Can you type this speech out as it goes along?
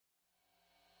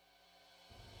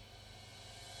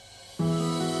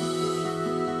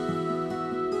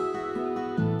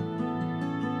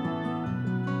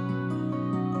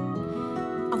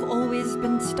always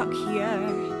been stuck here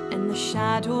in the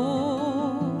shadows.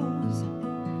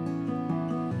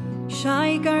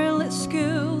 Shy girl at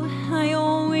school, I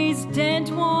always did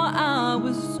what I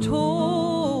was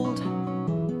told.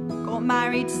 Got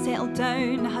married, settled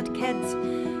down, had kids,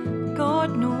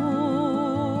 God knows.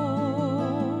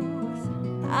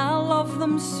 I love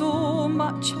them so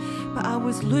much, but I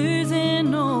was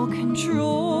losing all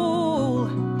control.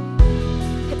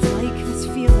 It's like this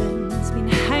feeling's been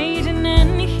hiding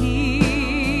in here,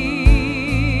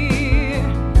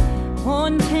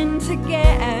 wanting to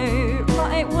get out,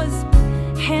 but it was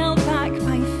held back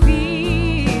by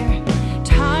fear.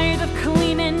 Tired of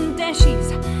cleaning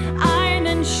dishes,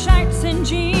 ironing shirts and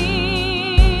jeans.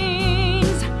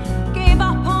 Gave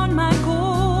up on my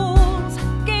goals,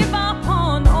 gave up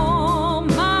on all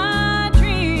my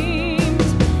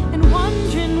dreams, and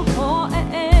wondering what it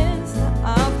is that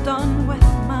I've done with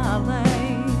my life.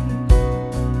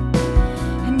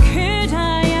 And could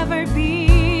I ever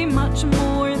be much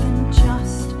more than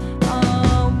just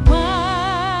a wife?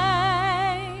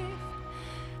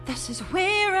 This is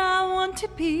where I want to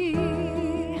be,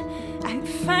 out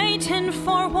fighting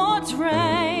for what's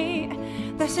right.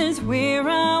 This is where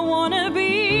I wanna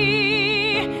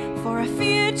be, for a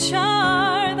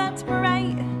future that's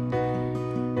bright.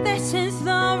 This is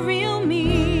the real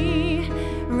me,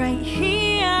 right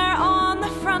here on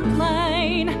the front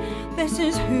line. This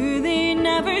is who they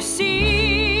never see.